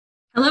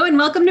Hello and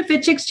welcome to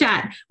Fit Chicks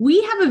Chat. We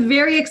have a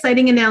very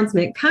exciting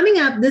announcement coming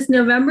up this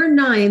November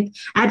 9th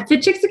at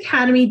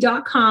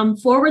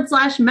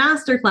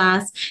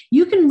fitchicksacademy.com/masterclass.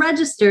 You can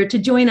register to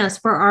join us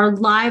for our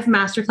live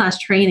masterclass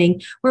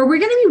training, where we're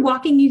going to be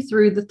walking you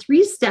through the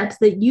 3 steps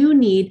that you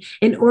need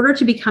in order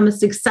to become a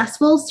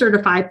successful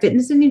certified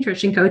fitness and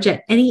nutrition coach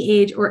at any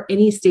age or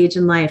any stage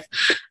in life.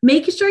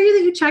 Make sure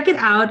that you check it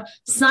out.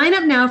 Sign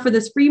up now for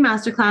this free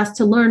masterclass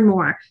to learn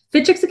more.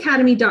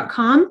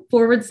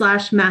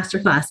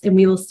 fitchicksacademy.com/masterclass. And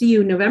we will see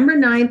you November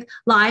 9th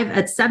live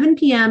at 7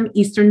 p.m.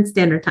 Eastern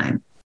Standard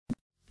Time.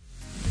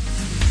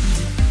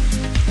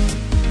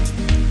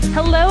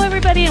 Hello,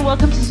 everybody, and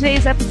welcome to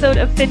today's episode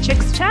of Fit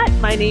Chicks Chat.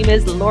 My name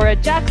is Laura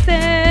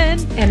Jackson.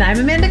 And I'm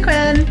Amanda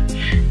Quinn.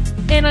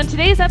 And on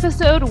today's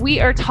episode, we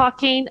are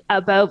talking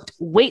about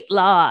weight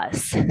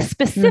loss,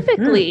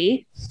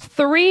 specifically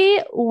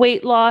 3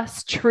 weight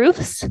loss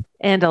truths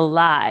and a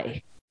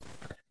lie.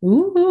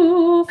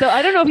 Ooh. So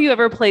I don't know if you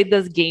ever played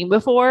this game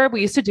before.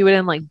 We used to do it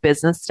in like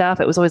business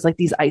stuff. It was always like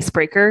these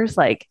icebreakers,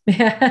 like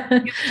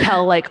you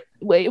tell like,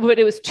 but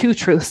it was 2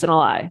 truths and a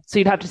lie. So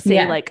you'd have to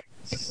say like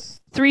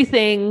 3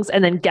 things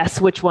and then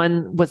guess which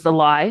one was the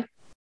lie.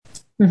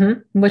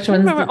 Which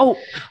one?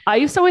 I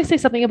used to always say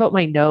something about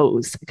my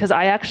nose because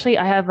I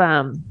have,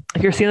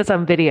 if you're seeing this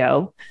on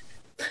video,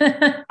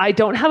 I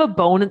don't have a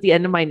bone at the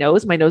end of my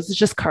nose. My nose is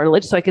just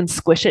cartilage, so I can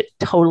squish it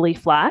totally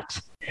flat.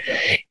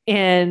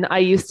 And I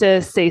used to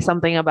say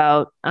something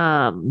about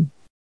that, and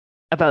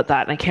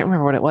I can't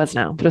remember what it was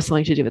now, but it was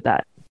something to do with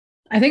that.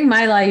 I think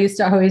my lie used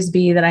to always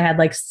be that I had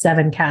like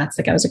 7 cats,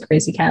 like I was a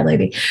crazy cat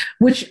lady,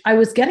 which I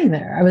was getting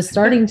there. I was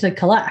starting to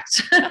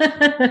collect.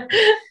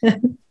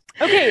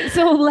 Okay,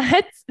 so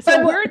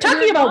we're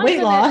talking about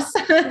weight loss.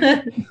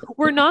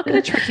 We're not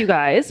going to trick you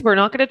guys. We're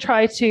not going to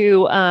try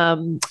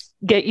to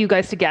get you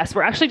guys to guess.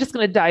 We're actually just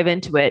going to dive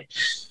into it.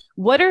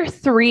 What are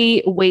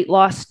 3 weight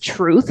loss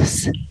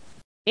truths?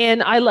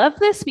 And I love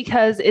this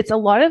because it's a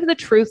lot of the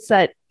truths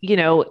that, you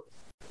know,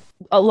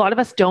 a lot of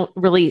us don't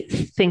really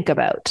think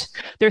about.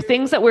 They're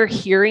things that we're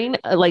hearing,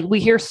 like we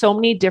hear so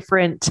many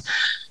different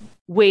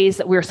ways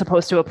that we're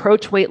supposed to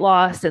approach weight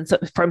loss, and so,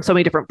 from so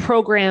many different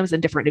programs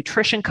and different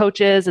nutrition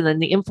coaches, and then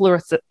the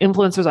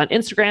influencers on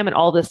Instagram and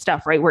all this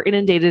stuff, right? We're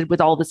inundated with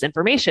all this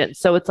information.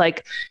 So it's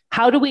like,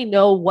 how do we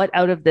know what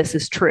out of this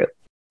is true?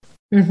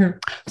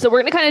 So we're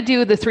going to kind of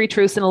do the 3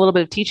 truths and a little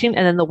bit of teaching,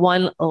 and then the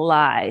 1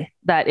 lie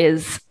that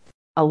is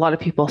a lot of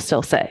people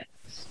still say.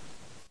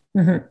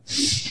 All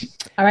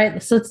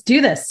right, so let's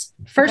do this.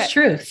 First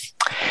truth.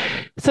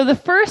 So the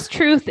first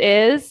truth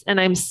is,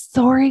 and I'm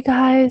sorry,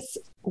 guys,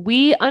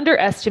 we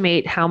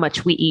underestimate how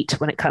much we eat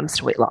when it comes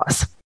to weight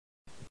loss.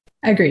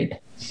 Agreed.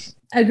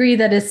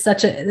 That is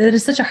such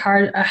a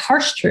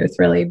harsh truth,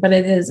 really, but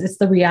it's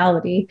the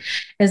reality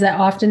is that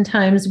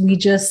oftentimes we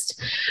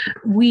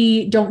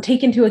don't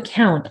take into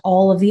account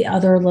all of the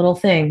other little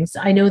things.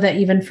 I know that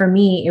even for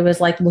me, it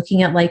was like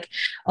looking at like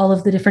all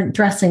of the different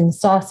dressings,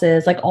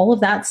 sauces, like all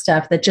of that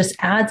stuff that just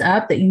adds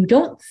up, that you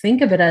don't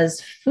think of it as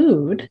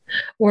food,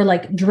 or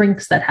like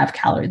drinks that have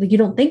calories. Like you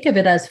don't think of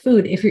it as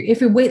food. If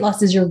your weight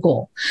loss is your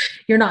goal,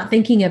 you're not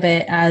thinking of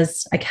it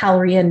as a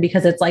calorie in,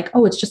 because it's like,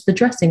 oh, it's just the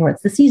dressing, or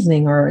it's the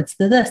seasoning, or it's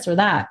the this or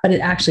that, but it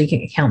actually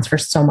accounts for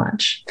so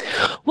much.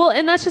 Well,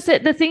 and that's just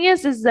it. The thing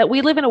is that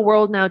we live in a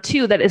world now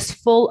too that is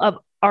full of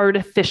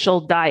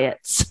artificial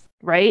diets,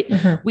 right?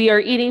 We are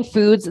eating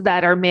foods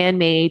that are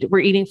man-made.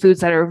 We're eating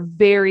foods that are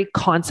very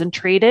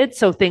concentrated.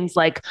 So things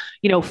like,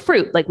 you know,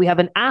 fruit, like we have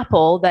an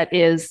apple that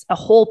is a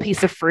whole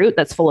piece of fruit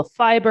that's full of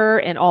fiber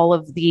and all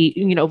of the,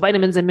 you know,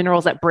 vitamins and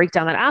minerals that break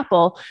down that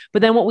apple.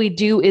 But then what we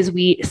do is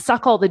we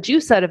suck all the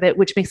juice out of it,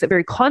 which makes it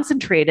very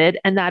concentrated.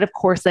 And that, of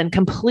course, then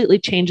completely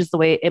changes the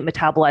way it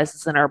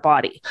metabolizes in our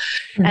body.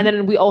 And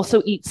then we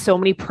also eat so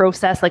many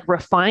processed, like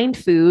refined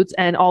foods,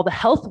 and all the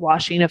health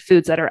washing of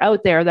foods that are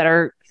out there that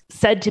are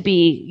said to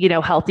be, you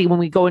know, healthy when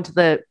we go into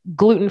the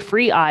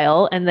gluten-free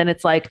aisle, and then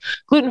it's like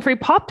gluten-free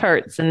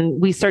Pop-Tarts. And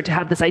we start to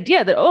have this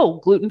idea that,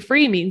 oh,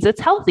 gluten-free means it's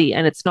healthy,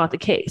 and it's not the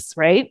case,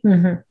 right?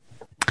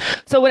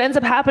 So what ends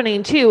up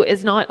happening too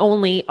is not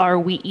only are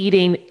we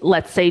eating,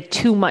 let's say,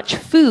 too much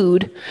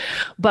food,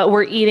 but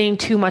we're eating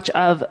too much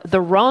of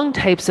the wrong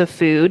types of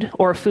food,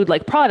 or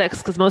food-like products,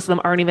 because most of them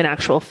aren't even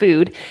actual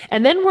food.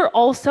 And then we're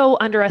also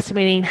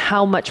underestimating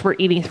how much we're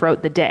eating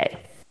throughout the day.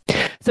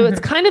 So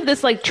it's kind of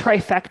this like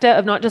trifecta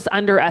of not just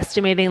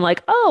underestimating,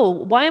 like,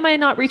 oh, why am I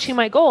not reaching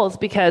my goals?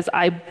 Because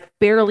I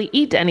barely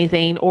eat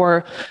anything,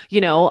 or,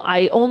 you know,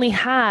 I only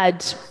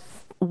had,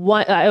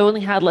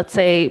 let's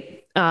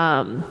say,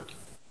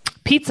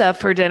 pizza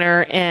for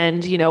dinner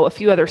and, you know, a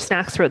few other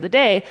snacks throughout the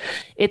day.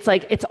 It's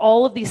like, it's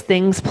all of these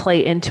things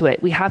play into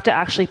it. We have to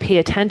actually pay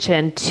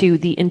attention to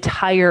the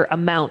entire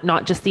amount,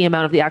 not just the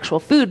amount of the actual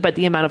food, but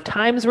the amount of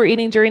times we're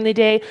eating during the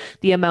day,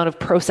 the amount of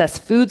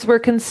processed foods we're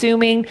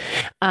consuming,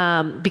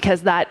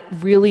 because that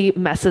really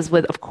messes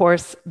with, of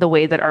course, the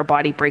way that our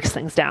body breaks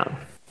things down,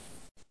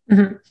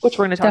 which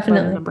we're going to talk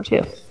about in number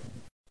 2.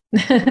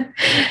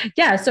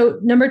 Yeah. So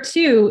number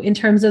 2, in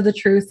terms of the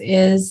truth,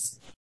 is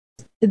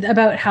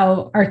about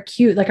how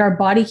our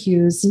body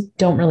cues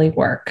don't really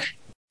work.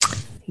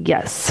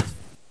 Yes.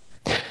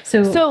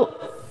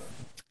 So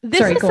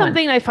this is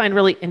something I find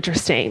really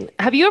interesting.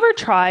 Have you ever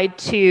tried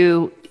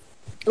to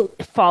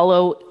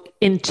follow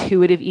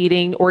intuitive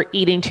eating or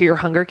eating to your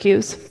hunger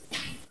cues?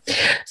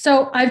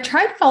 So I've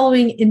tried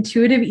following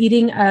intuitive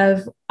eating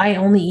of I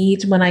only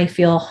eat when I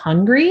feel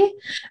hungry,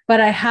 but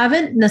I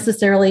haven't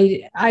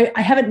necessarily, I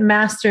haven't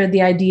mastered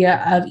the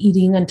idea of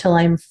eating until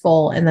I'm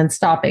full and then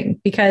stopping,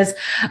 because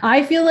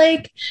I feel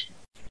like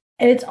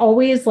it's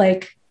always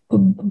like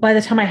by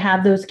the time I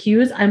have those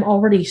cues, I'm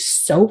already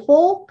so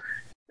full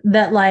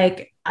that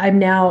like I'm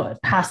now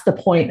past the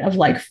point of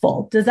like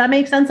full. Does that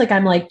make sense? Like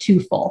I'm like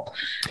too full.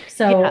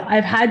 So yeah.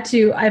 I've had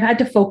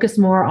to focus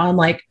more on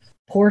like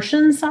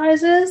portion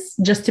sizes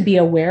just to be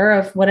aware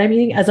of what I'm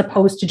eating, as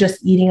opposed to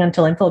just eating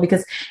until I'm full.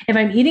 Because if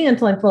I'm eating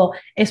until I'm full,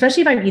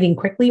 especially if I'm eating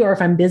quickly or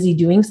if I'm busy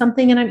doing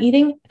something and I'm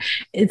eating,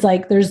 it's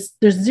like there's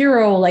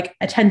zero like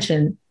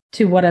attention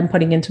to what I'm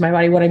putting into my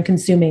body, what I'm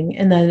consuming.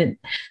 And then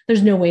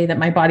there's no way that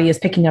my body is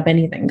picking up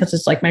anything, because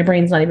it's like my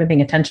brain's not even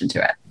paying attention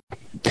to it.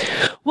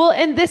 Well,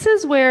 and this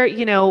is where,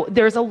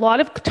 there's a lot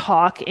of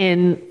talk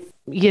in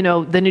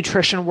the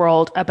nutrition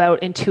world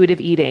about intuitive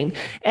eating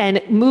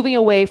and moving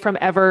away from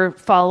ever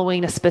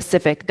following a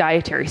specific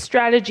dietary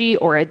strategy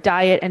or a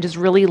diet and just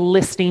really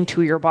listening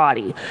to your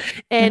body.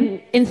 And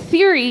in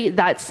theory,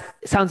 that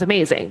sounds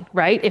amazing,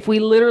 right? If we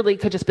literally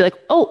could just be like,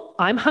 oh,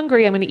 I'm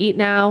hungry, I'm going to eat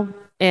now.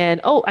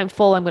 And, oh, I'm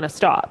full, I'm going to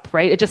stop,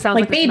 right? It just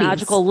sounds like this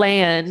magical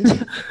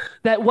land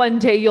that one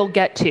day you'll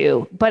get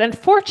to. But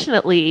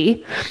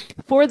unfortunately,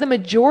 for the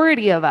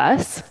majority of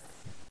us,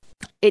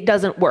 it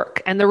doesn't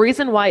work. And the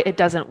reason why it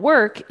doesn't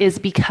work is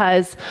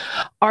because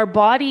our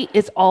body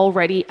is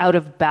already out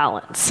of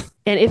balance.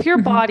 And if your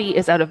body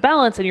is out of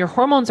balance and your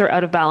hormones are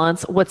out of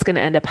balance, what's going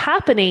to end up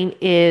happening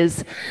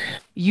is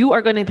you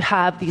are going to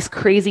have these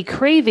crazy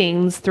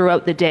cravings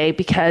throughout the day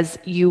because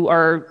you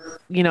are,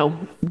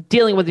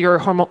 dealing with your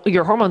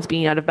hormones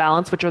being out of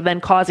balance, which are then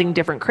causing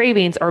different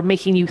cravings or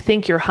making you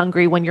think you're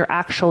hungry when you're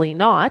actually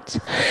not.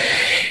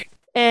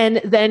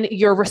 And then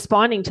you're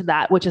responding to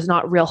that, which is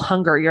not real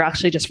hunger. You're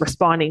actually just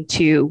responding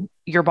to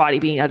your body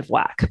being out of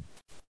whack.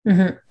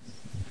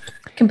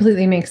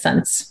 Completely makes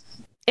sense.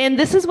 And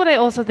this is what I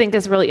also think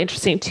is really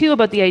interesting too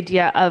about the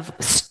idea of,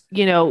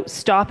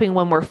 stopping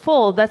when we're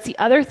full. That's the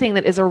other thing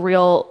that is a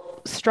real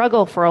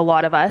struggle for a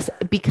lot of us,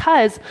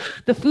 because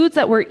the foods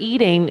that we're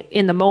eating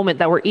in the moment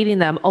that we're eating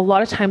them, a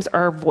lot of times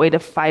are void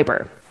of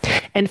fiber.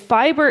 And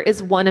fiber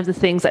is one of the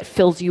things that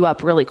fills you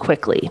up really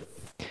quickly.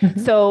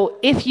 So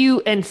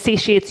and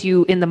satiates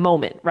you in the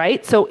moment,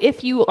 right? So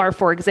if you are,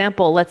 for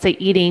example, let's say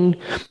eating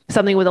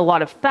something with a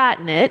lot of fat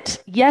in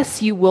it,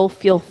 yes, you will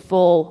feel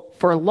full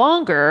for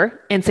longer.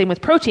 And same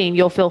with protein,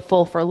 you'll feel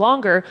full for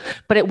longer,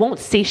 but it won't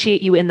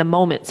satiate you in the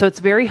moment. So it's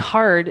very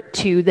hard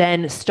to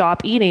then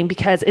stop eating,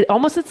 because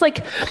it's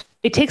like,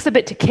 it takes a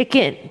bit to kick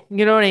in.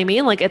 You know what I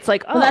mean? Like, it's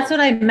like, oh, well, that's what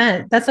I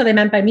meant. That's what I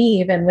meant by me,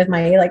 even with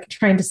my like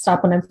trying to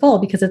stop when I'm full,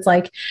 because it's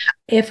like,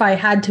 if I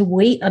had to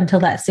wait until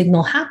that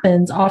signal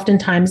happens,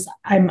 oftentimes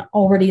I'm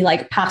already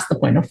like past the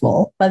point of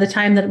full by the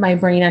time that my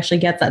brain actually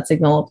gets that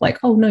signal of like,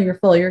 oh no, you're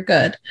full, you're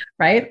good.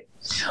 Right.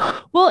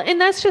 Well, and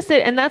that's just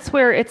it. And that's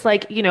where it's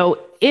like,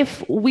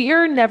 if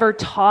we're never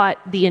taught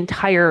the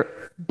entire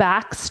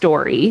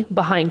backstory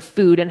behind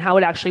food and how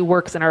it actually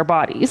works in our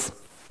bodies,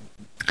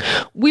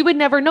 we would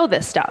never know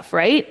this stuff,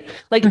 right?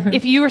 Like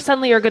if you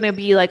suddenly are going to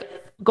be like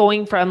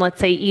going from, let's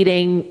say,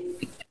 eating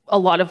a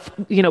lot of,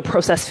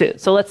 processed food.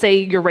 So let's say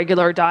your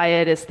regular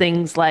diet is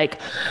things like,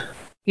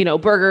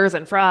 burgers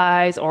and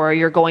fries, or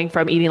you're going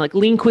from eating like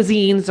lean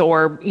cuisines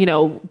or,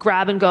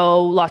 grab and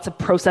go, lots of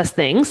processed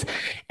things.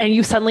 And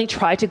you suddenly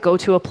try to go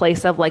to a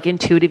place of like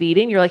intuitive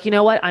eating. You're like, you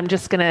know what? I'm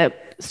just going to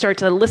start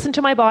to listen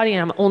to my body,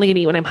 and I'm only going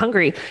to eat when I'm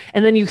hungry.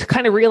 And then you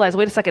kind of realize,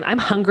 wait a second, I'm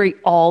hungry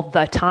all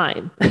the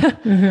time.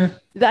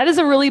 That is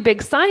a really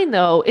big sign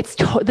though.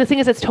 The thing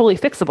is, it's totally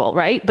fixable,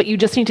 right? But you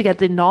just need to get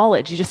the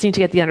knowledge. You just need to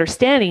get the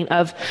understanding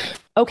of,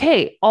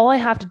 okay, all I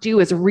have to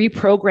do is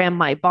reprogram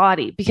my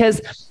body.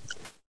 Because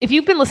if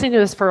you've been listening to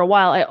this for a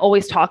while, I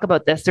always talk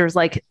about this. There's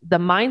like the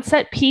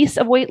mindset piece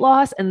of weight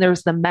loss, and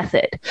there's the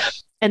method.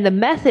 And the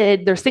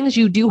method, there's things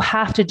you do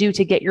have to do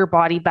to get your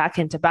body back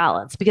into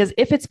balance. Because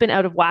if it's been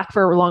out of whack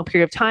for a long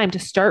period of time, to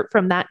start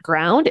from that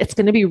ground, it's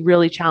going to be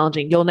really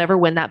challenging. You'll never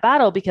win that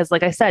battle because,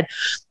 like I said,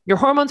 your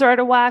hormones are out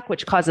of whack,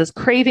 which causes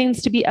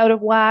cravings to be out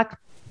of whack,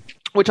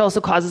 which also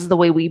causes the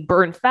way we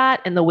burn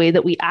fat and the way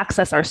that we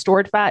access our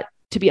stored fat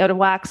to be out of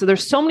whack. So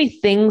there's so many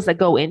things that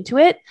go into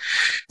it.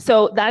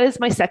 So that is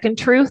my second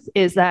truth,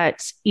 is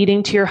that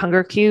eating to your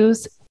hunger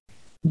cues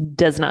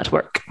does not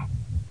work.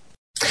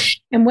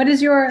 And what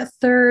is your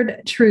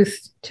third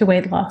truth to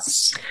weight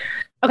loss?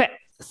 Okay.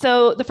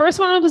 So the first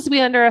one was we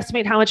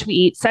underestimate how much we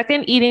eat.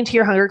 Second, eating to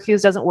your hunger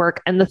cues doesn't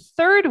work. And the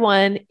third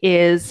one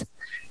is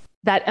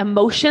that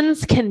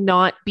emotions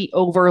cannot be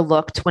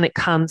overlooked when it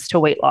comes to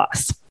weight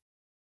loss.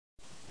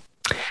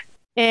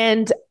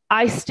 And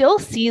I still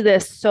see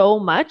this so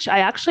much. I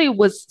actually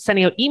was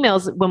sending out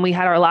emails when we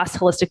had our last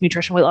holistic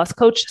nutrition weight loss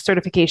coach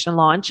certification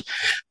launch,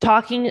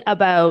 talking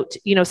about,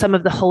 some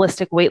of the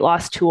holistic weight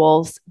loss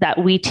tools that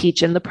we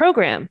teach in the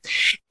program.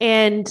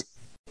 And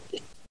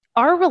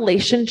our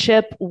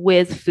relationship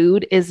with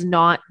food is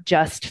not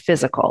just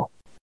physical.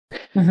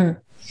 Mm-hmm.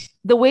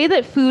 The way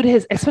that food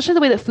has, especially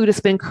the way that food has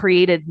been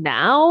created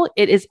now,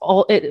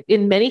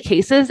 in many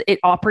cases, it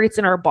operates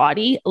in our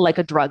body like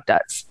a drug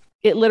does.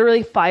 It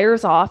literally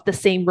fires off the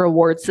same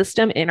reward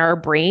system in our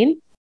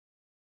brain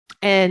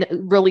and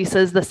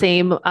releases the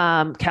same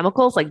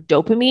chemicals like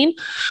dopamine,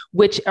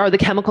 which are the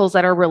chemicals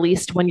that are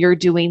released when you're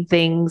doing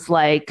things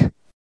like,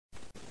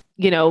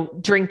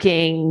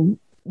 drinking,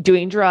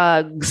 doing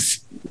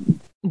drugs,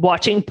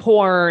 watching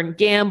porn,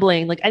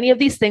 gambling, like any of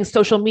these things,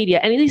 social media,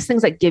 any of these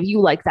things that give you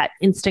like that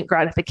instant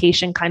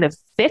gratification kind of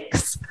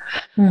fix.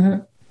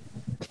 Mm-hmm.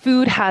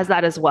 Food has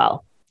that as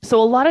well. So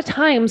a lot of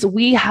times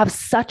we have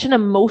such an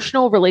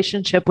emotional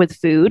relationship with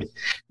food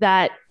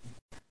that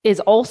is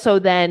also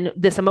then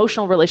this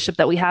emotional relationship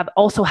that we have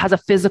also has a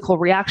physical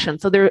reaction.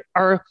 So there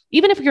are,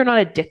 even if you're not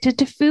addicted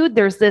to food,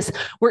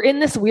 we're in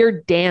this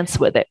weird dance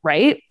with it,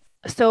 right?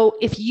 So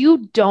if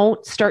you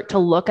don't start to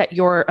look at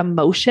your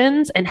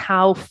emotions and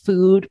how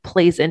food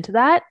plays into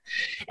that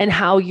and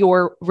how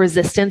your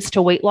resistance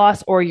to weight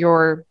loss or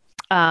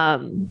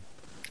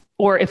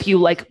or if you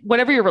like,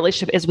 whatever your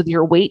relationship is with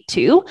your weight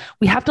too,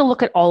 we have to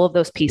look at all of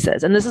those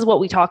pieces. And this is what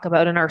we talk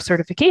about in our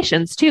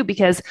certifications too,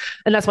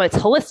 and that's why it's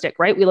holistic,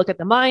 right? We look at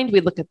the mind,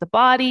 we look at the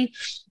body,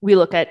 we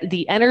look at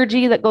the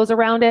energy that goes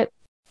around it.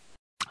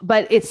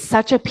 But it's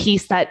such a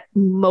piece that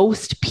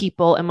most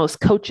people and most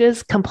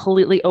coaches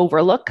completely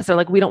overlook because they're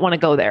like, we don't want to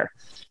go there.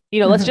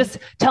 Let's just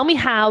tell me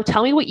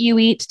what you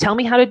eat, tell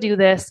me how to do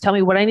this, tell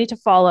me what I need to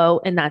follow,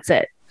 and that's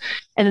it.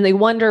 And then they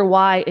wonder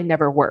why it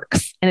never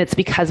works. And it's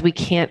because we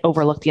can't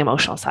overlook the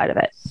emotional side of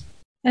it.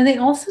 And they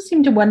also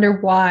seem to wonder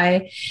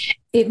why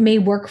it may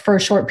work for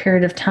a short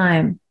period of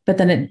time, but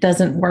then it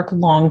doesn't work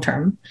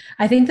long-term.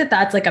 I think that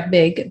that's like a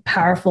big,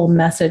 powerful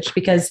message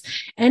because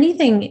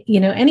anything,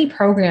 any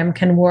program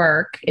can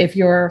work if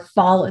you're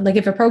following, like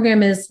if a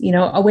program is,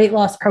 a weight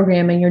loss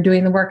program and you're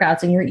doing the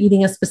workouts and you're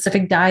eating a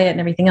specific diet and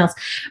everything else.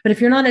 But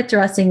if you're not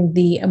addressing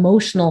the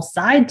emotional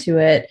side to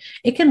it,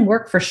 it can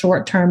work for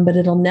short-term, but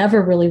it'll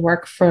never really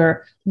work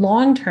for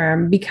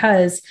long-term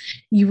because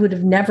you would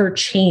have never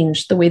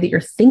changed the way that you're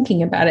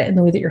thinking about it and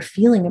the way that you're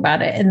feeling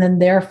about it. And then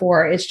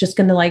therefore it's just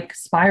going to like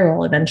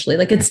spiral eventually.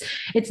 Like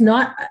it's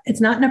not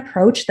an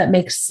approach that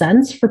makes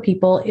sense for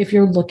people if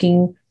you're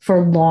looking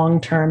for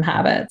long-term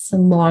habits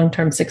and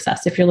long-term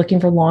success, if you're looking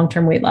for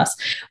long-term weight loss,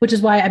 which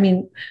is why,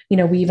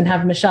 we even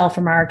have Michelle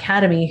from our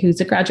academy who's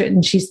a graduate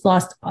and she's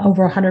lost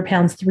over 100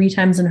 pounds 3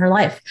 times in her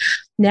life.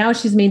 Now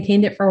she's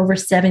maintained it for over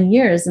 7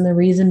 years. And the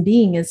reason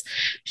being is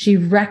she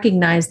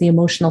recognized the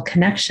emotional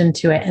connection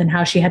to it and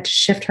how she had to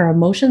shift her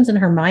emotions and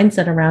her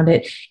mindset around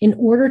it in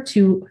order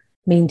to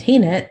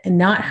maintain it and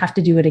not have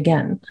to do it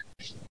again,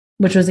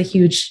 which was a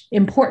huge,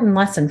 important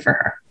lesson for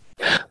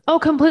her. Oh,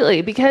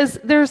 completely. Because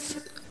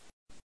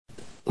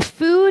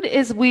food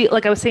is,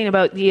 like I was saying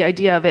about the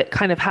idea of it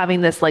kind of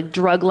having this like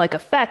drug-like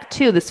effect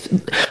too,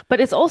 but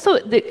it's also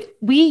that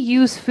we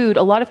use food.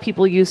 A lot of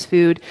people use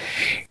food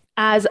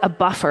as a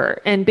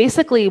buffer. And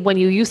basically when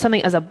you use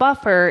something as a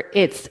buffer,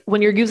 it's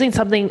when you're using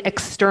something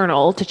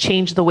external to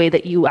change the way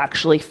that you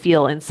actually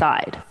feel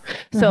inside.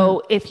 Mm-hmm.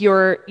 So if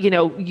you're,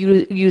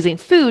 using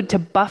food to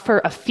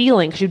buffer a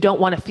feeling because you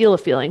don't want to feel a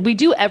feeling, we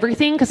do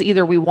everything because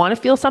either we want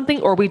to feel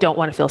something or we don't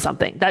want to feel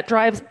something. That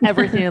drives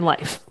everything in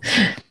life.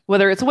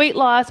 Whether it's weight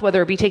loss,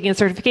 whether it be taking a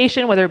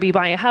certification, whether it be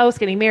buying a house,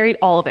 getting married,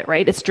 all of it,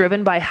 right? It's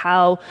driven by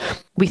how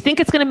we think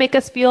it's going to make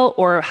us feel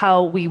or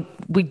how we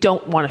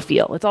don't want to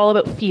feel. It's all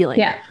about feeling.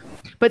 Yeah.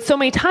 But so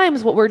many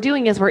times what we're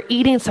doing is we're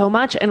eating so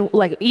much and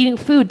like eating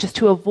food just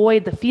to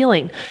avoid the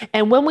feeling.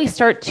 And when we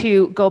start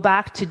to go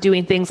back to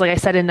doing things, like I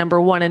said, in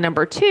number 1 and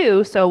number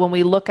 2, so when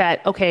we look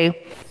at,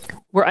 okay,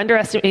 we're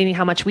underestimating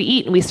how much we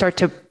eat and we start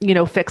to,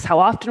 fix how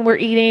often we're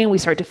eating, we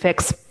start to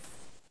fix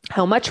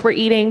how much we're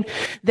eating.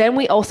 Then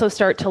we also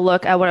start to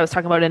look at what I was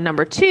talking about in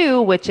number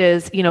 2, which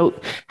is,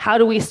 how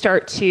do we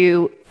start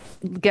to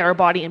get our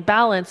body in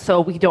balance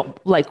so we don't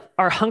like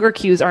our hunger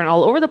cues aren't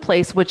all over the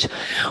place, which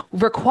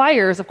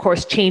requires, of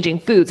course, changing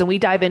foods. And we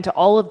dive into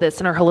all of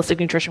this in our holistic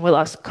nutrition weight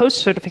loss coach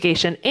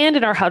certification and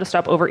in our how to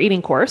stop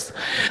overeating course.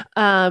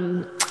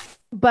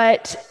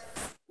 But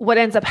what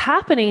ends up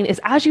happening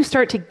is as you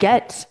start to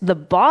get the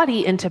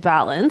body into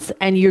balance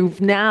and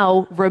you've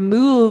now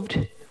removed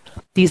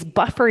these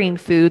buffering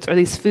foods or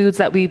these foods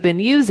that we've been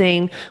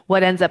using,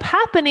 what ends up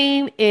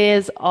happening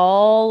is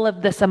all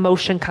of this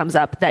emotion comes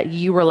up that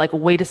you were like,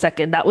 wait a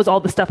second, that was all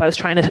the stuff I was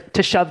trying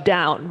to shove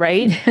down,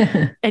 right?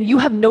 And you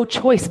have no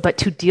choice but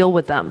to deal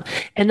with them.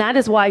 And that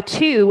is why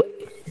too,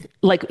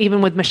 like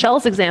even with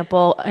Michelle's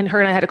example, and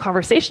her and I had a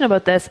conversation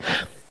about this,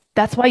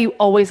 that's why you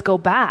always go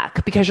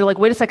back because you're like,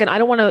 wait a second, I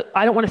don't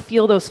want to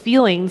feel those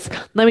feelings.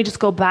 Let me just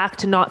go back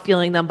to not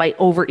feeling them by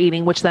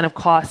overeating, which then of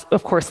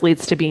course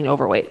leads to being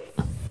overweight.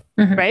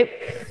 Mm-hmm. Right?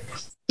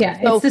 Yeah,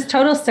 it's this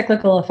total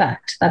cyclical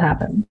effect that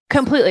happens.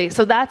 Completely.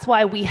 So that's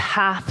why we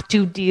have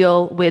to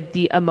deal with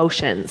the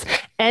emotions.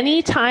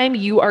 Anytime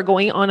you are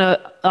going on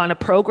a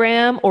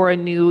program or a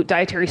new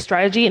dietary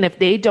strategy, and if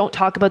they don't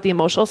talk about the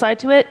emotional side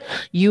to it,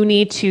 you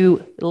need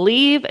to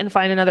leave and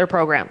find another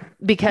program,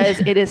 because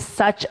it is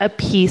such a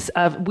piece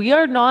of, we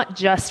are not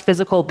just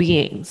physical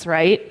beings,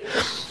 right?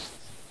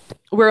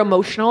 We're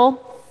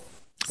emotional.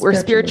 We're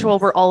spiritual,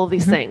 we're all of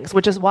these things,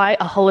 which is why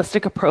a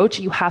holistic approach,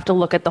 you have to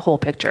look at the whole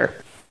picture.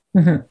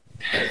 Mm-hmm.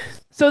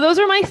 So those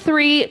are my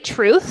 3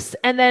 truths.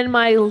 And then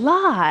my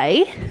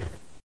lie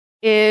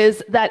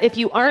is that if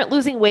you aren't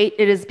losing weight,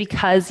 it is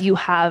because you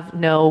have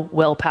no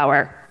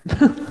willpower.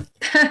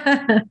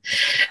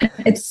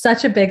 It's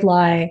such a big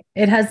lie.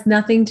 It has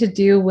nothing to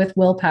do with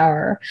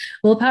willpower.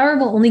 Willpower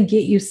will only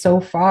get you so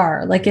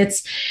far. Like,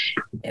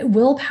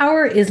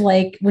 willpower is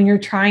like when you're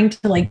trying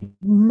to like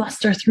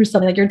muster through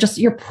something, like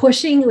you're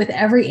pushing with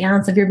every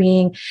ounce of your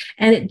being.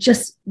 And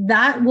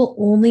that will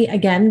only,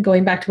 again,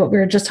 going back to what we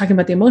were just talking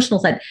about, the emotional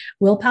side,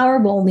 willpower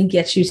will only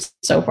get you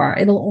so far.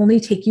 It'll only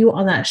take you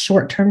on that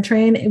short-term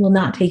train. It will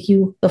not take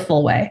you the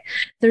full way.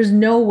 There's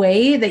no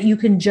way that you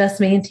can just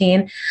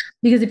maintain,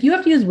 because if you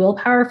have to use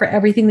willpower for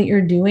everything that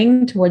you're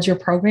doing towards your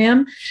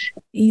program,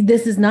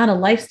 this is not a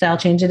lifestyle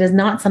change. It is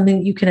not something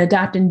that you can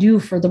adapt and do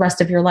for the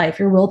rest of your life.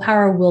 Your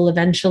willpower will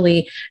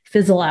eventually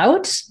fizzle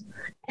out,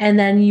 and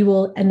then you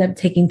will end up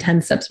taking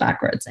 10 steps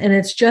backwards. And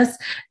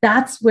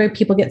that's where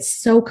people get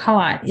so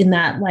caught in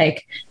that,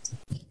 like,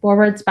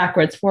 forwards,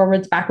 backwards,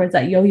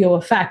 that yo-yo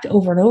effect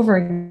over and over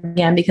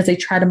again, because they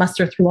try to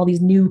muster through all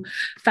these new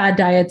fad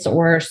diets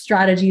or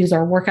strategies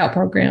or workout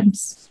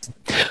programs.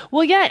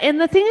 Well, yeah. And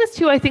the thing is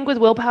too, I think with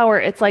willpower,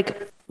 it's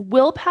like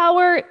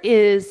willpower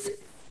is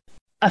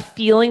a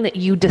feeling that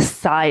you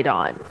decide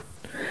on,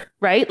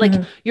 right? Like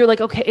you're like,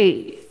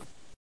 okay,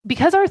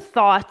 because our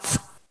thoughts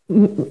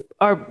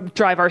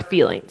drive our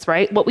feelings,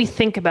 right? What we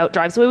think about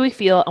drives the way we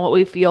feel, and what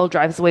we feel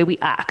drives the way we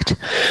act.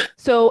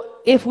 So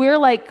if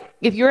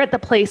you're at the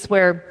place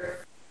where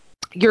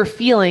you're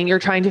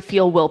trying to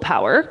feel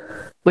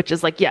willpower, which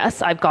is like,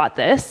 yes, I've got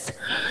this.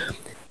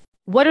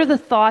 What are the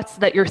thoughts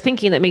that you're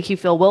thinking that make you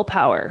feel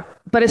willpower?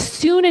 But as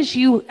soon as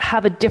you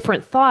have a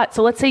different thought,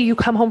 so let's say you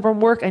come home from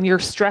work and you're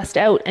stressed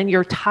out and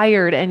you're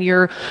tired and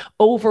you're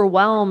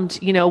overwhelmed,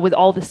 with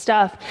all this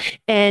stuff,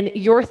 and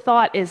your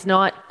thought is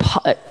not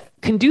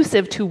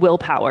conducive to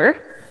willpower,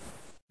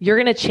 you're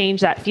going to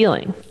change that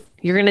feeling.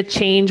 You're going to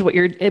change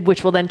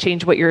which will then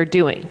change what you're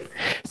doing.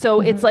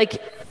 So it's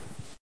like,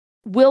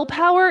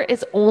 willpower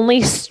is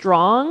only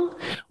strong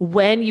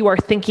when you are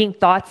thinking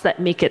thoughts that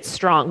make it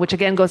strong, which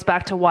again goes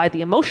back to why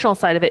the emotional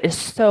side of it is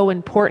so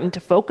important to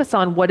focus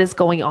on what is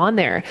going on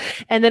there.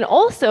 And then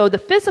also the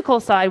physical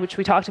side, which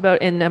we talked about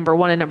in number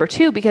 1 and number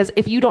 2, because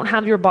if you don't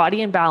have your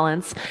body in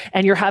balance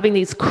and you're having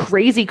these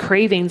crazy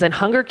cravings and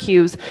hunger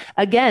cues,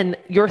 again,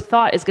 your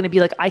thought is going to be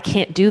like, I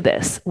can't do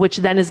this, which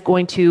then is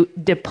going to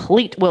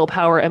deplete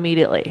willpower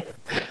immediately.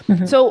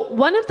 Mm-hmm. So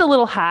one of the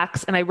little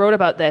hacks, and I wrote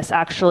about this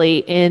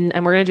actually and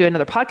we're going to do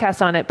another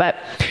podcast on it, but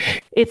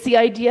it's the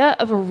idea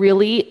of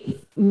really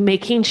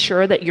making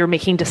sure that you're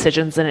making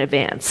decisions in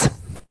advance.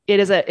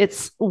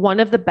 It's one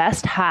of the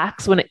best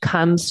hacks when it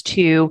comes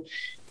to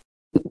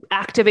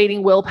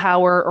activating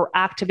willpower or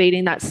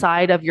activating that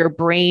side of your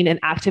brain and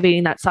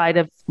activating that side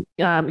of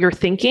your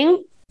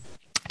thinking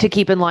to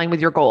keep in line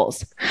with your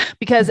goals.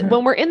 Because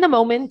when we're in the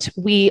moment,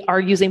 we are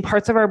using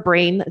parts of our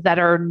brain that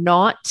are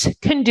not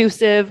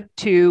conducive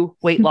to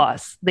weight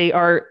loss. They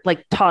are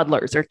like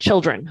toddlers or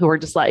children who are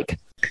just like,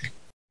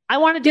 I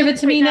want to give it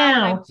to me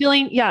now. I'm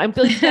feeling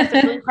stressed,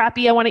 I'm feeling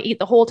crappy. I want to eat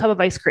the whole tub of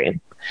ice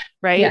cream.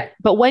 Right. Yeah.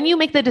 But when you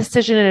make the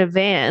decision in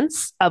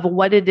advance of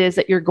what it is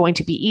that you're going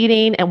to be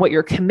eating and what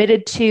you're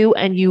committed to,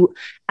 and you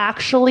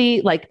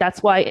actually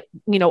that's why,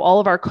 all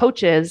of our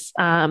coaches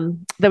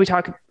that we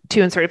talk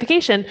to in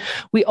certification,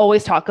 we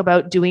always talk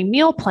about doing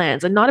meal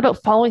plans, and not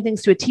about following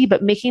things to a T,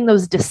 but making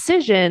those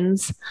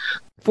decisions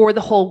for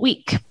the whole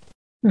week.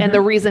 Mm-hmm. And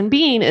the reason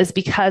being is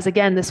because,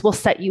 again, this will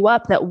set you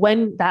up that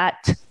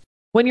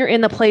when you're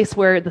in the place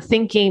where the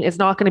thinking is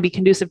not going to be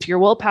conducive to your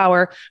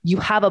willpower, you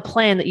have a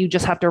plan that you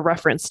just have to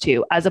reference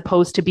to, as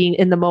opposed to being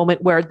in the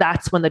moment where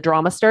that's when the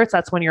drama starts.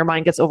 That's when your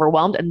mind gets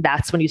overwhelmed. And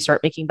that's when you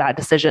start making bad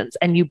decisions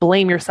and you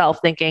blame yourself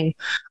thinking,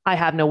 I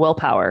have no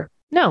willpower.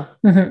 No,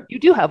 you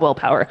do have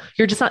willpower.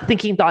 You're just not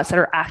thinking thoughts that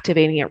are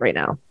activating it right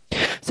now.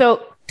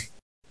 So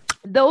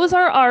those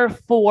are our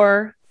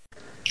 4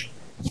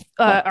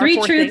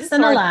 3 truths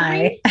and a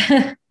lie.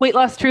 Weight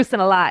loss truths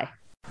and a lie.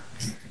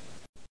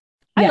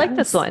 I like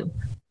this one.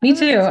 Me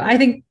too. I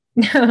think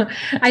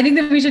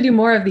that we should do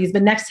more of these,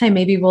 but next time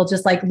maybe we'll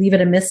just leave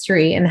it a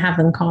mystery and have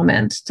them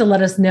comment to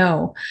let us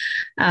know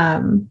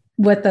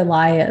what the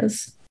lie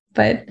is.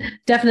 But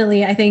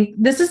definitely, I think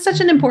this is such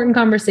an important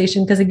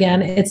conversation because,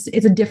 again, it's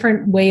a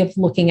different way of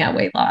looking at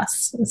weight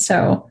loss.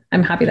 So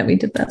I'm happy that we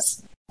did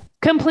this.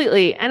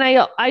 Completely. And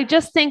I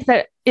just think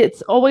that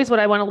it's always what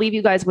I want to leave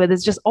you guys with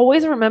is just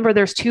always remember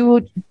there's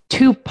two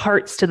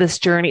parts to this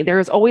journey.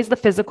 There's always the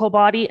physical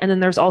body, and then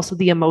there's also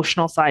the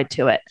emotional side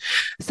to it.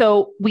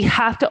 So we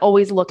have to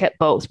always look at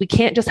both. We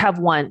can't just have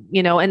one,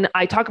 and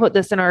I talk about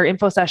this in our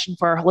info session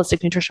for our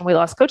holistic nutrition weight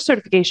loss coach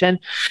certification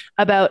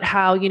about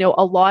how,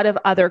 a lot of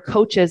other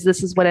coaches,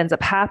 this is what ends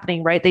up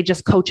happening, right? They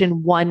just coach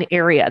in one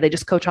area. They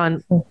just coach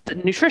on the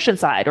nutrition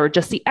side or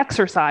just the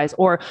exercise,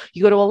 or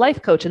you go to a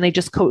life coach and they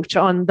just coach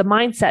on the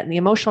mindset and the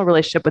emotional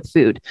relationship with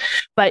food.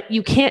 But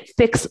you can't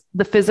fix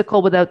the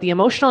physical without the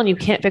emotional, and you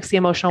can't fix the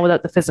emotional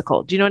without the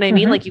physical. Do you know what I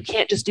mean? Like you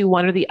can't just do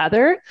one or the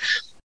other.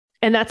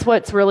 And that's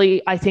what's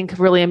really, I think,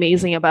 really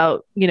amazing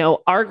about,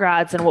 our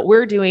grads and what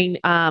we're doing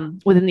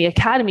within the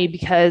academy,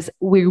 because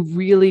we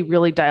really,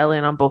 really dial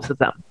in on both of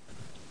them.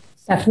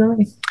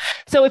 Definitely.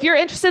 So if you're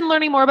interested in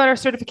learning more about our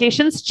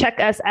certifications, check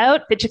us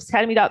out,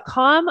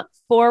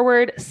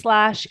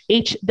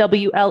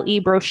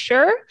 fitchicksacademy.com/HWLE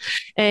brochure.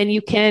 And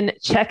you can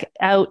check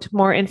out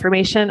more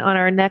information on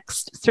our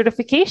next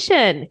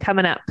certification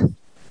coming up.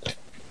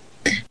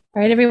 All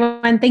right,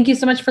 everyone. Thank you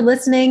so much for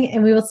listening.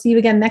 And we will see you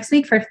again next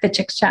week for Fit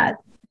Chicks Chat.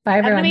 Bye,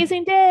 everyone. Have an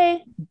amazing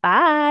day.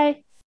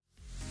 Bye.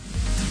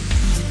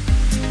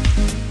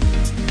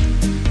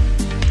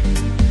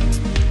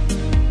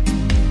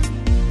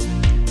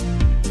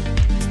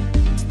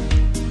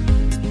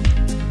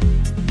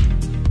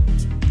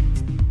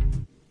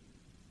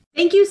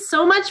 Thank you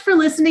so much for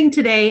listening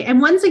today.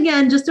 And once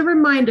again, just a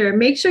reminder,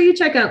 make sure you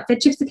check out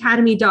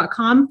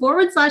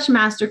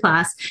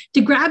fitchicksacademy.com/masterclass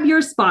to grab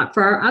your spot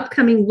for our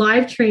upcoming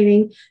live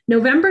training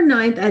November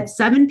 9th at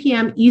 7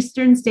 p.m.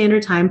 Eastern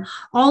Standard Time,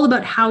 all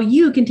about how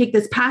you can take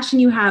this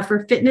passion you have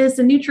for fitness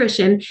and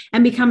nutrition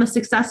and become a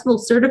successful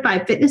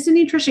certified fitness and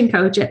nutrition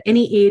coach at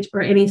any age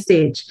or any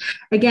stage.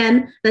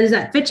 Again, that is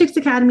at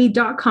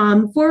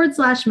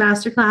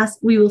fitchicksacademy.com/masterclass.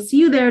 We will see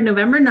you there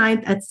November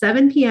 9th at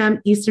 7 p.m.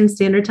 Eastern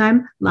Standard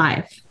Time live.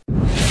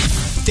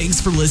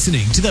 Thanks for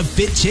listening to the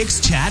Fit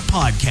Chicks Chat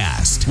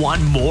podcast.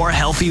 Want more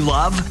healthy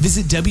love?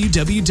 Visit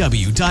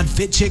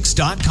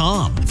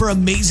www.fitchicks.com for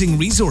amazing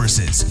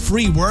resources,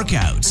 free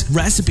workouts,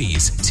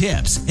 recipes,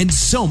 tips, and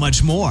so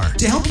much more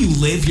to help you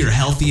live your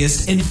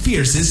healthiest and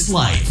fiercest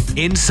life,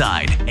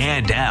 inside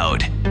and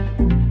out.